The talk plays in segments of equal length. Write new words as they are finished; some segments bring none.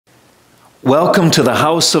Welcome to the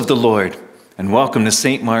house of the Lord, and welcome to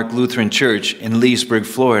St. Mark Lutheran Church in Leesburg,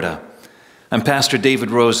 Florida. I'm Pastor David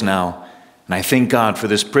Rosenau, and I thank God for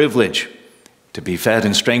this privilege to be fed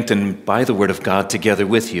and strengthened by the Word of God together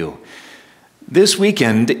with you. This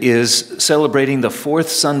weekend is celebrating the fourth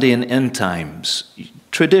Sunday in End Times,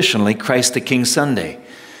 traditionally Christ the King Sunday,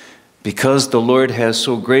 because the Lord has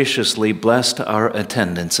so graciously blessed our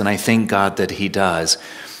attendance, and I thank God that He does.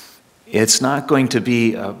 It's not going to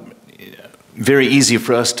be very easy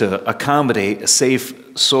for us to accommodate safe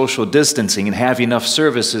social distancing and have enough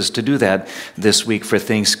services to do that this week for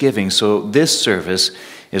Thanksgiving. So this service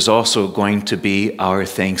is also going to be our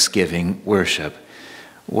Thanksgiving worship.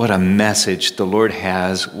 What a message the Lord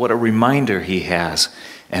has, what a reminder He has,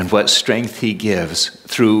 and what strength He gives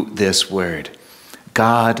through this word.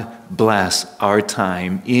 God bless our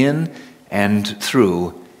time in and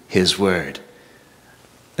through His word.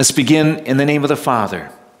 Let's begin in the name of the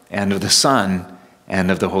Father, and of the Son,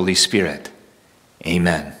 and of the Holy Spirit.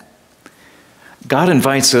 Amen. God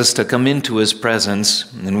invites us to come into His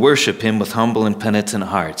presence and worship Him with humble and penitent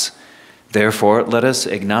hearts. Therefore, let us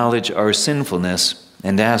acknowledge our sinfulness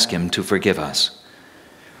and ask Him to forgive us.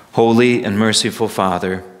 Holy and merciful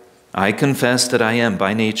Father, I confess that I am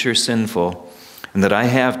by nature sinful, and that I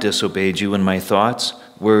have disobeyed You in my thoughts,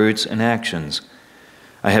 words, and actions.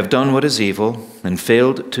 I have done what is evil and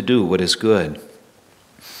failed to do what is good.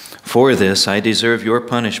 For this I deserve Your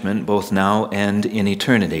punishment both now and in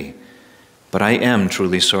eternity. But I am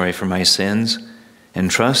truly sorry for my sins,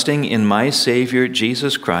 and trusting in my Savior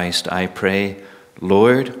Jesus Christ, I pray,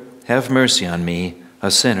 Lord, have mercy on me,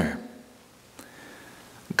 a sinner.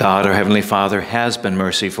 God, our Heavenly Father, has been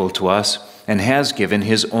merciful to us and has given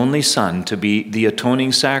His only Son to be the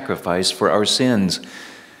atoning sacrifice for our sins.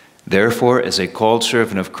 Therefore, as a called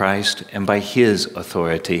servant of Christ and by His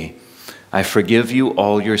authority, I forgive you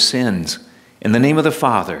all your sins, in the name of the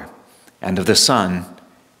Father, and of the Son,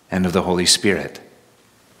 and of the Holy Spirit.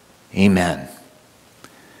 Amen.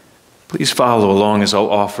 Please follow along as I'll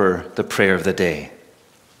offer the prayer of the day.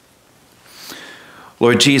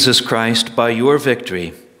 Lord Jesus Christ, by Your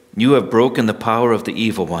victory, You have broken the power of the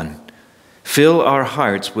evil one. Fill our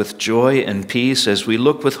hearts with joy and peace as we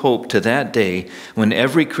look with hope to that day when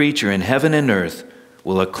every creature in heaven and earth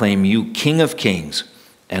will acclaim You King of Kings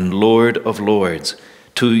and Lord of Lords,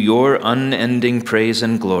 to Your unending praise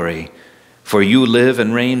and glory. For You live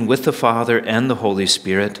and reign with the Father and the Holy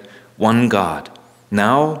Spirit, one God,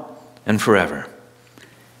 now and forever.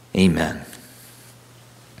 Amen.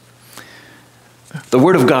 The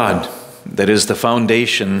Word of God, that is the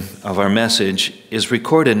foundation of our message, is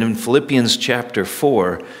recorded in Philippians chapter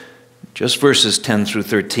 4, just verses 10 through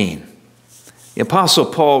 13. The Apostle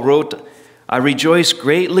Paul wrote, I rejoice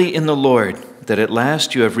greatly in the Lord that at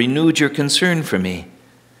last You have renewed Your concern for me.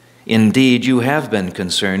 Indeed, you have been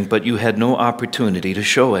concerned, but you had no opportunity to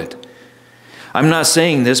show it. I'm not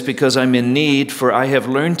saying this because I'm in need, for I have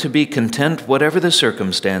learned to be content whatever the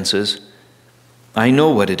circumstances. I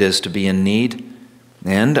know what it is to be in need,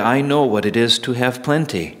 and I know what it is to have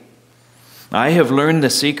plenty. I have learned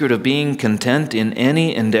the secret of being content in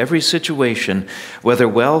any and every situation, whether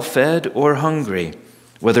well-fed or hungry,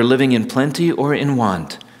 whether living in plenty or in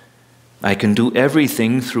want. I can do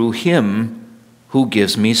everything through Him who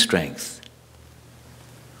gives me strength.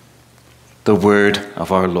 The word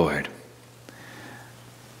of our Lord.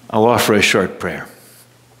 I'll offer a short prayer.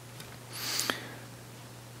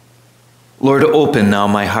 Lord, open now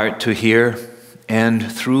my heart to hear,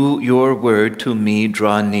 and through Your word to me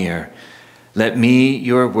draw near. Let me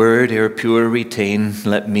Your word ere pure retain,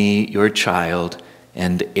 let me Your child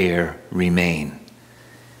and heir remain.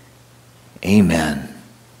 Amen.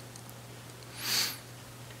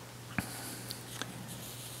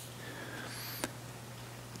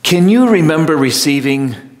 Can you remember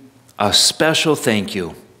receiving a special thank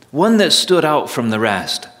you, one that stood out from the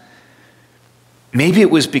rest? Maybe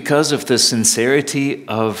it was because of the sincerity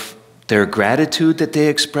of their gratitude that they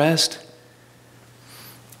expressed.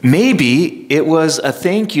 Maybe it was a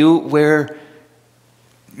thank you where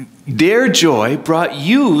their joy brought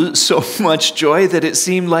you so much joy that it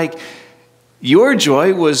seemed like your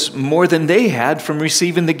joy was more than they had from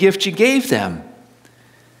receiving the gift you gave them.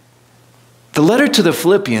 The letter to the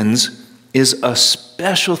Philippians is a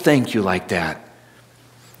special thank you like that.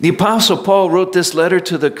 The Apostle Paul wrote this letter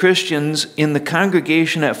to the Christians in the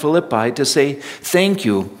congregation at Philippi to say thank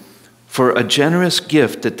you for a generous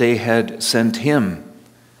gift that they had sent him.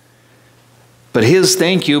 But his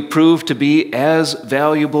thank you proved to be as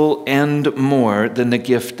valuable and more than the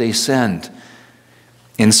gift they sent.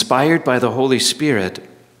 Inspired by the Holy Spirit,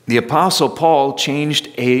 the Apostle Paul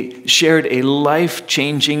shared a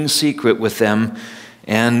life-changing secret with them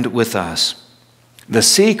and with us. The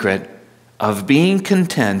secret of being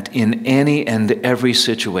content in any and every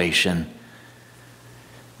situation.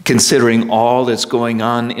 Considering all that's going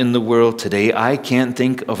on in the world today, I can't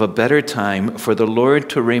think of a better time for the Lord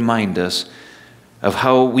to remind us of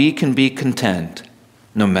how we can be content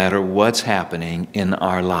no matter what's happening in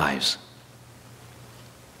our lives.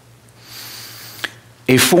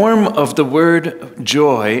 A form of the word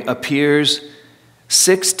joy appears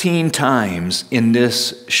 16 times in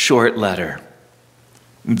this short letter.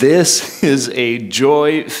 This is a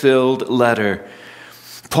joy-filled letter.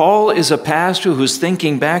 Paul is a pastor who's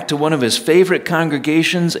thinking back to one of his favorite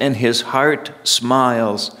congregations, and his heart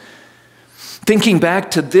smiles. Thinking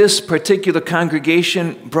back to this particular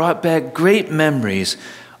congregation brought back great memories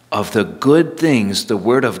of the good things the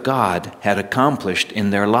Word of God had accomplished in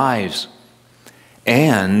their lives,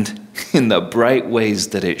 and in the bright ways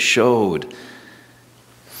that it showed.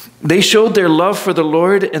 They showed their love for the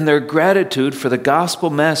Lord and their gratitude for the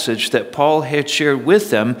gospel message that Paul had shared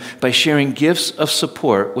with them by sharing gifts of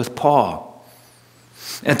support with Paul.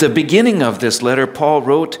 At the beginning of this letter, Paul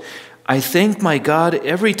wrote, "I thank my God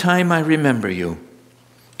every time I remember you.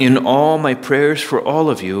 In all my prayers for all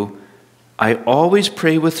of you, I always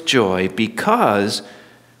pray with joy because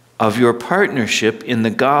of your partnership in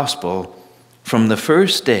the gospel from the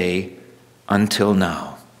first day until now."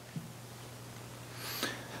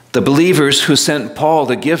 The believers who sent Paul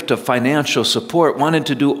the gift of financial support wanted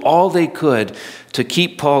to do all they could to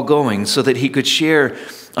keep Paul going so that he could share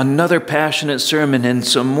another passionate sermon and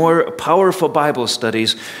some more powerful Bible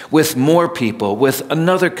studies with more people, with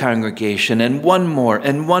another congregation, and one more,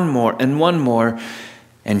 and one more, and one more,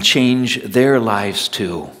 and change their lives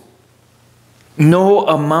too. No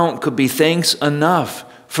amount could be thanks enough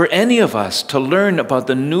for any of us to learn about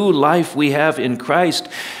the new life we have in Christ,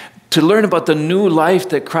 to learn about the new life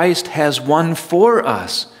that Christ has won for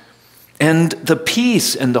us, and the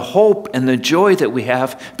peace and the hope and the joy that we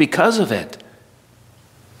have because of it.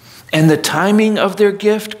 And the timing of their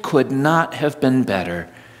gift could not have been better.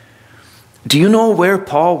 Do you know where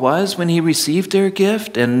Paul was when he received their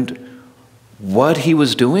gift and what he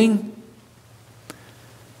was doing?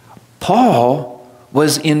 Paul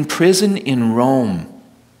was in prison in Rome,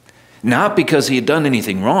 not because he had done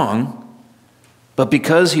anything wrong, but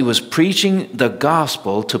because he was preaching the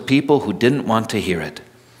gospel to people who didn't want to hear it.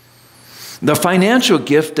 The financial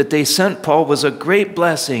gift that they sent Paul was a great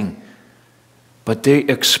blessing, but the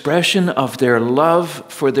expression of their love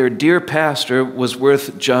for their dear pastor was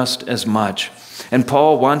worth just as much. And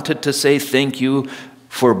Paul wanted to say thank you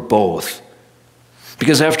for both.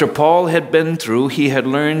 Because after Paul had been through, he had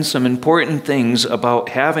learned some important things about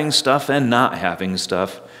having stuff and not having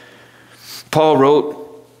stuff. Paul wrote,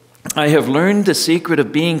 "I have learned the secret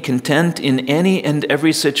of being content in any and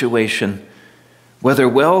every situation, whether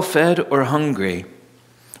well-fed or hungry,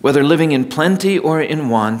 whether living in plenty or in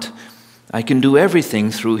want. I can do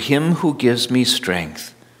everything through him who gives me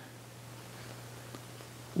strength."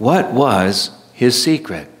 What was his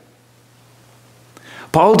secret?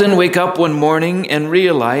 Paul didn't wake up one morning and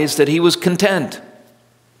realize that he was content.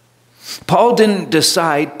 Paul didn't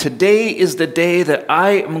decide, today is the day that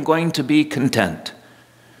I am going to be content.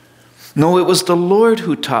 No, it was the Lord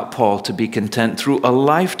who taught Paul to be content through a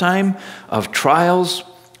lifetime of trials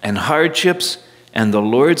and hardships and the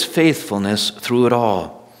Lord's faithfulness through it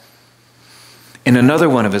all. In another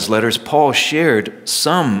one of his letters, Paul shared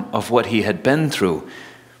some of what he had been through.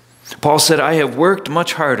 Paul said, "I have worked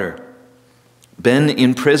much harder, been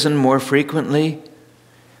in prison more frequently,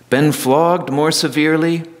 been flogged more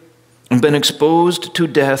severely, and been exposed to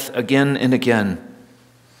death again and again.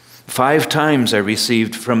 5 times I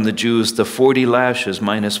received from the Jews the 40 lashes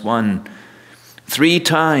minus 1. 3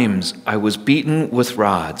 times I was beaten with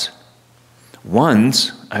rods.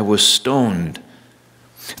 Once I was stoned.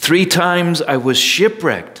 3 times I was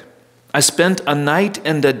shipwrecked. I spent a night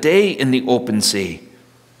and a day in the open sea.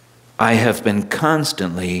 I have been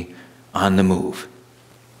constantly on the move."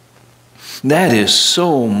 That is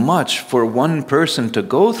so much for one person to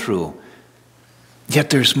go through. Yet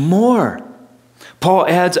there's more. Paul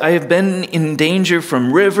adds, "I have been in danger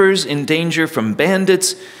from rivers, in danger from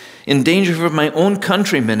bandits, in danger from my own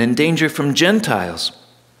countrymen, in danger from Gentiles,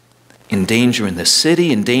 in danger in the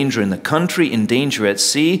city, in danger in the country, in danger at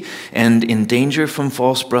sea, and in danger from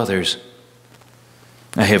false brothers.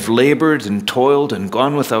 I have labored and toiled and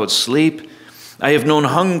gone without sleep. I have known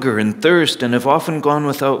hunger and thirst and have often gone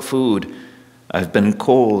without food. I've been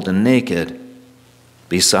cold and naked.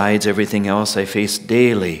 Besides everything else, I face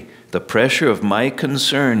daily the pressure of my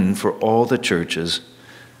concern for all the churches.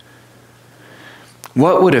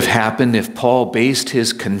 What would have happened if Paul based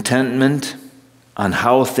his contentment on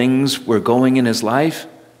how things were going in his life?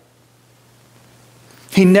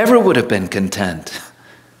 He never would have been content.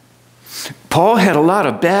 Paul had a lot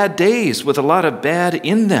of bad days with a lot of bad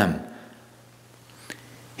in them.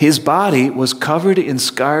 His body was covered in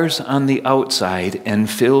scars on the outside and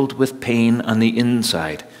filled with pain on the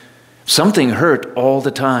inside. Something hurt all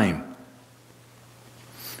the time.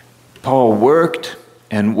 Paul worked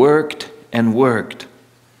and worked and worked.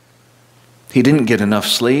 He didn't get enough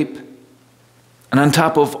sleep. And on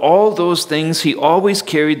top of all those things, he always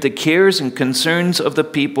carried the cares and concerns of the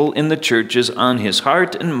people in the churches on his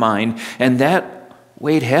heart and mind, and that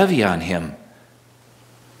weighed heavy on him.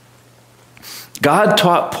 God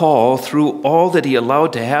taught Paul through all that he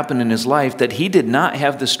allowed to happen in his life that he did not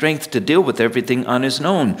have the strength to deal with everything on his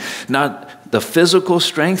own. Not the physical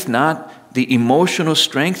strength, not the emotional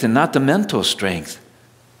strength, and not the mental strength.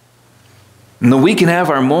 And though we can have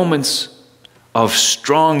our moments of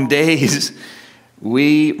strong days,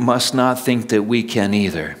 we must not think that we can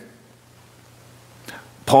either.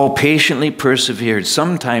 Paul patiently persevered,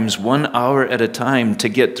 sometimes 1 hour at a time, to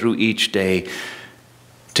get through each day,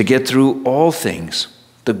 to get through all things,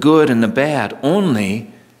 the good and the bad,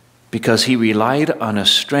 only because he relied on a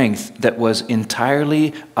strength that was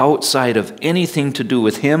entirely outside of anything to do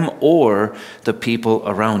with him or the people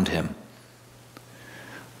around him.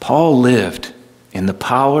 Paul lived in the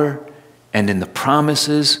power and in the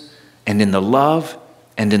promises and in the love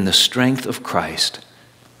and in the strength of Christ.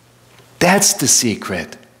 That's the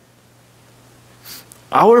secret.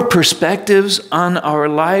 Our perspectives on our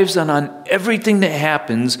lives and on everything that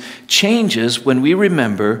happens changes when we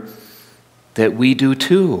remember that we do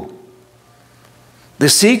too. The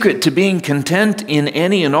secret to being content in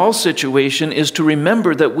any and all situation is to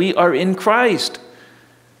remember that we are in Christ.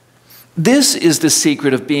 This is the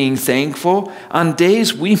secret of being thankful on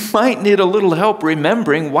days we might need a little help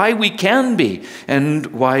remembering why we can be and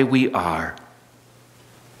why we are.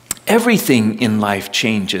 Everything in life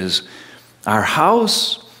changes. Our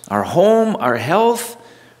house, our home, our health,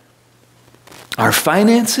 our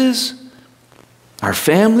finances, our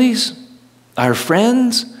families, our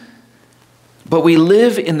friends. But we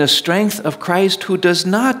live in the strength of Christ who does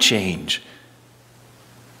not change.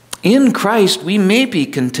 In Christ, we may be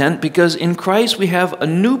content because in Christ we have a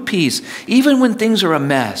new peace, even when things are a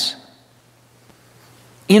mess.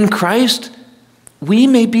 In Christ, we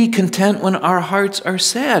may be content when our hearts are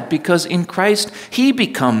sad because in Christ, He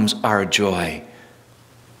becomes our joy.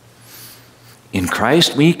 In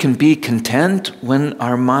Christ, we can be content when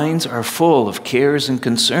our minds are full of cares and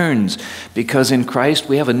concerns because in Christ,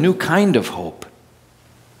 we have a new kind of hope.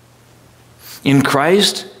 In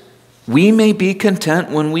Christ, we may be content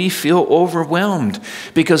when we feel overwhelmed,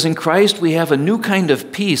 because in Christ we have a new kind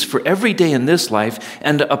of peace for every day in this life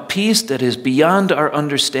and a peace that is beyond our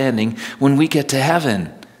understanding when we get to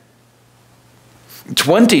heaven.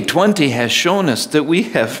 2020 has shown us that we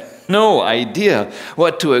have no idea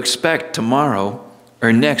what to expect tomorrow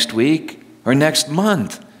or next week or next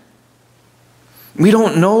month. We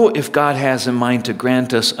don't know if God has in mind to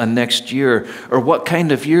grant us a next year or what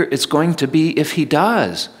kind of year it's going to be if He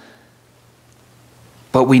does.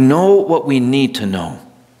 But we know what we need to know,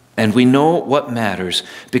 and we know what matters,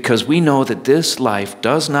 because we know that this life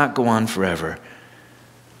does not go on forever.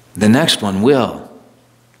 The next one will.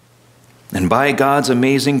 And by God's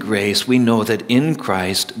amazing grace, we know that in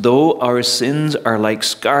Christ, though our sins are like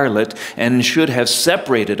scarlet and should have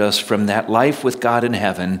separated us from that life with God in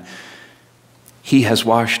heaven, He has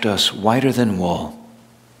washed us whiter than wool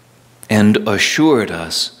and assured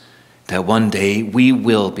us that one day we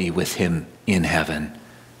will be with Him in heaven.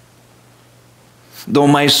 Though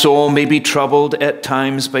my soul may be troubled at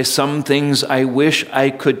times by some things I wish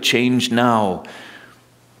I could change now,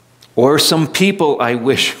 or some people I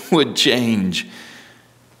wish would change,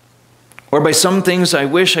 or by some things I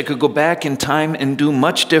wish I could go back in time and do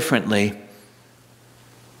much differently,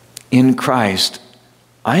 in Christ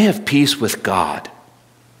I have peace with God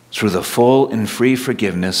through the full and free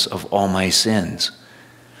forgiveness of all my sins.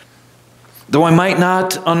 Though I might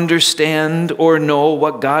not understand or know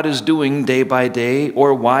what God is doing day by day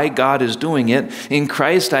or why God is doing it, in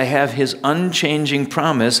Christ I have His unchanging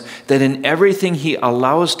promise that in everything He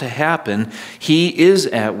allows to happen, He is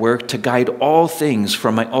at work to guide all things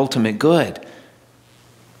for my ultimate good.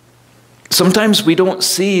 Sometimes we don't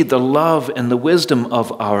see the love and the wisdom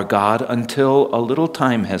of our God until a little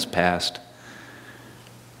time has passed.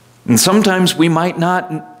 And sometimes we might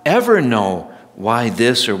not ever know why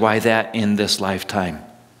this or why that in this lifetime.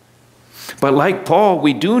 But like Paul,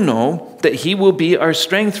 we do know that he will be our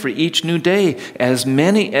strength for each new day, as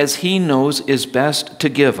many as he knows is best to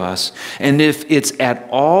give us. And if it's at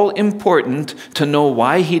all important to know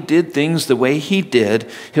why he did things the way he did,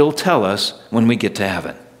 he'll tell us when we get to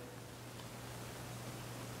heaven.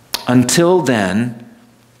 Until then,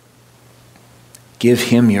 give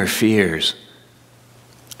him your fears.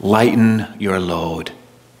 Lighten your load.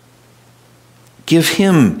 Give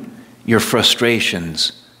him your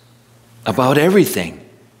frustrations about everything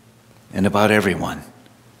and about everyone.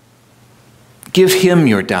 Give him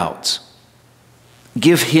your doubts.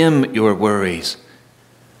 Give him your worries.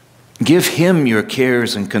 Give him your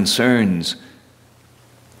cares and concerns.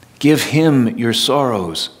 Give him your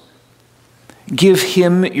sorrows. Give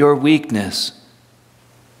him your weakness.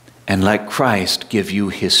 And let Christ give you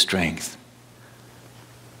his strength.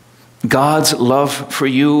 God's love for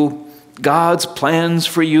you, God's plans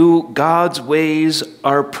for you, God's ways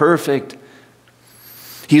are perfect.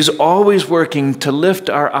 He's always working to lift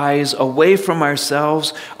our eyes away from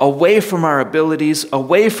ourselves, away from our abilities,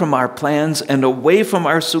 away from our plans, and away from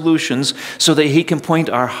our solutions, so that he can point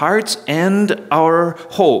our hearts and our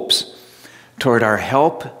hopes toward our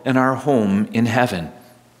help and our home in heaven,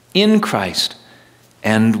 in Christ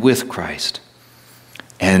and with Christ.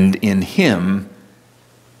 And in him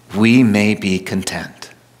we may be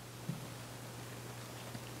content.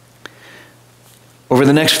 Over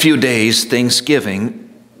the next few days, Thanksgiving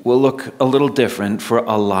will look a little different for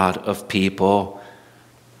a lot of people.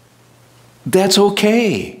 That's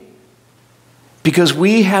okay, because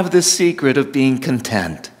we have the secret of being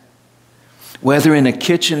content, whether in a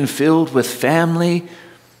kitchen filled with family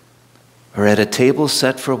or at a table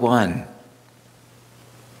set for one.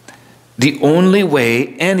 The only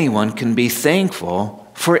way anyone can be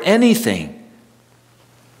thankful for anything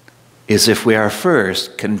is if we are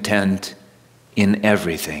first content in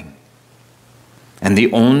everything. And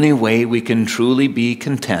the only way we can truly be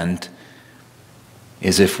content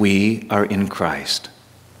is if we are in Christ.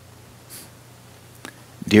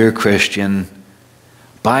 Dear Christian,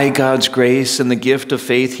 by God's grace and the gift of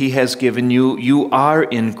faith he has given you, you are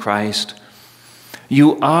in Christ.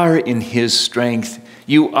 You are in his strength.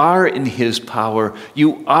 You are in his power.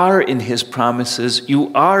 You are in his promises.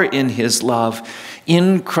 You are in his love.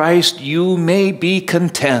 In Christ you may be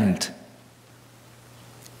content.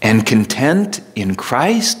 And content in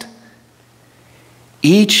Christ,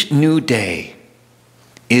 each new day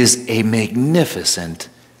is a magnificent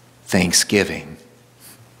thanksgiving.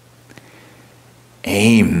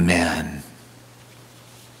 Amen.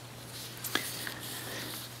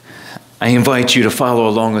 I invite you to follow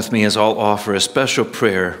along with me as I'll offer a special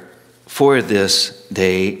prayer for this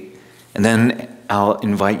day, and then I'll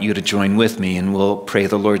invite you to join with me and we'll pray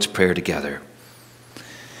the Lord's Prayer together.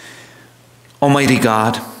 Almighty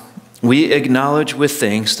God, we acknowledge with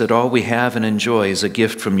thanks that all we have and enjoy is a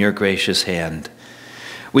gift from your gracious hand.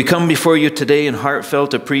 We come before you today in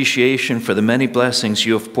heartfelt appreciation for the many blessings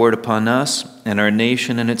you have poured upon us and our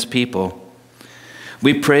nation and its people.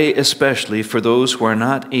 We pray especially for those who are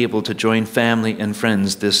not able to join family and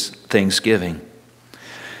friends this Thanksgiving.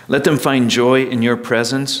 Let them find joy in your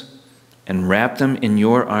presence and wrap them in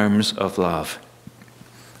your arms of love.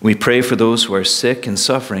 We pray for those who are sick and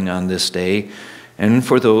suffering on this day, and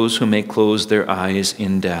for those who may close their eyes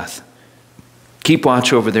in death. Keep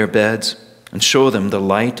watch over their beds and show them the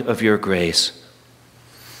light of your grace.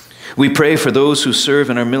 We pray for those who serve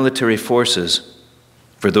in our military forces,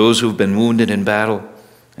 for those who have been wounded in battle,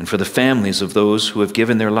 and for the families of those who have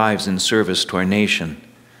given their lives in service to our nation.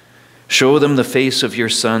 Show them the face of your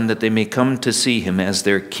Son, that they may come to see him as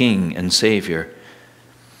their King and Savior.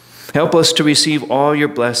 Help us to receive all your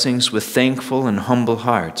blessings with thankful and humble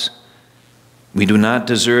hearts. We do not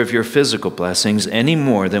deserve your physical blessings any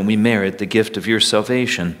more than we merit the gift of your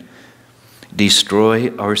salvation.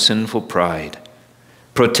 Destroy our sinful pride.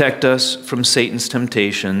 Protect us from Satan's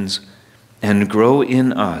temptations, and grow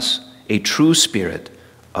in us a true spirit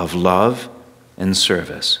of love and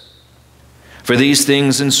service. For these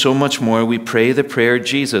things and so much more, we pray the prayer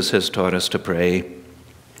Jesus has taught us to pray.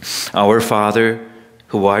 Our Father,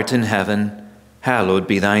 who art in heaven, hallowed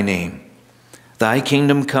be thy name. Thy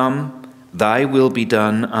kingdom come, thy will be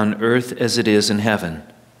done on earth as it is in heaven.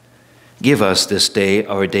 Give us this day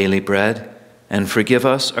our daily bread, and forgive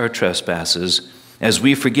us our trespasses, as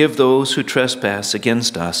we forgive those who trespass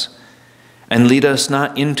against us. And lead us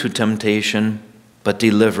not into temptation, but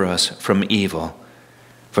deliver us from evil.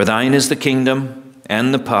 For thine is the kingdom,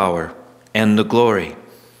 and the power, and the glory,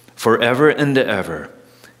 forever and ever.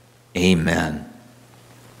 Amen.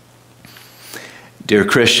 Dear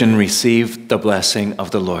Christian, receive the blessing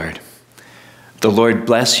of the Lord. The Lord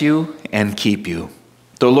bless you and keep you.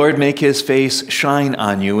 The Lord make his face shine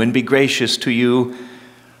on you and be gracious to you.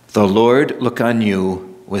 The Lord look on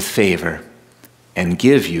you with favor and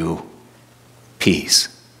give you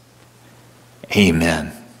peace.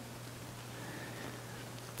 Amen.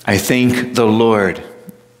 I thank the Lord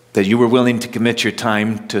that you were willing to commit your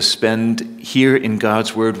time to spend here in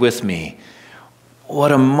God's Word with me.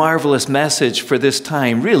 What a marvelous message for this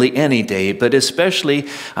time, really any day, but especially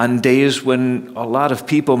on days when a lot of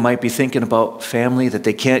people might be thinking about family that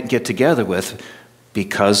they can't get together with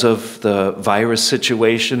because of the virus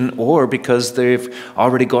situation or because they've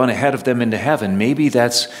already gone ahead of them into heaven. Maybe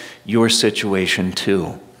that's your situation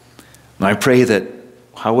too. And I pray that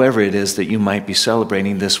however it is that you might be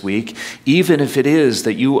celebrating this week, even if it is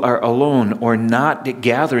that you are alone or not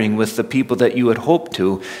gathering with the people that you had hoped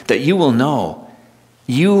to, that you will know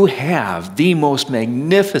you have the most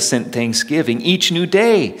magnificent Thanksgiving each new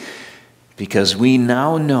day, because we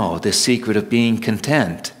now know the secret of being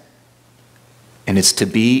content, and it's to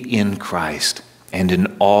be in Christ and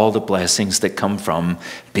in all the blessings that come from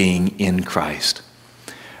being in Christ.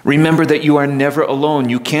 Remember that you are never alone.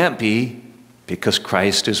 You can't be, because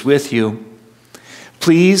Christ is with you.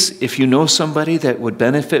 Please, if you know somebody that would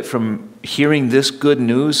benefit from hearing this good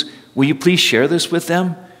news, will you please share this with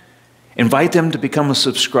them? Invite them to become a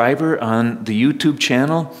subscriber on the YouTube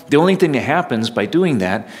channel. The only thing that happens by doing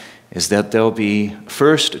that is that they'll be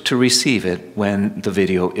first to receive it when the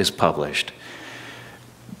video is published.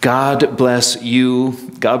 God bless you.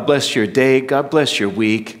 God bless your day. God bless your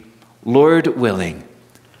week. Lord willing,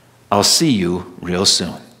 I'll see you real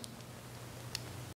soon.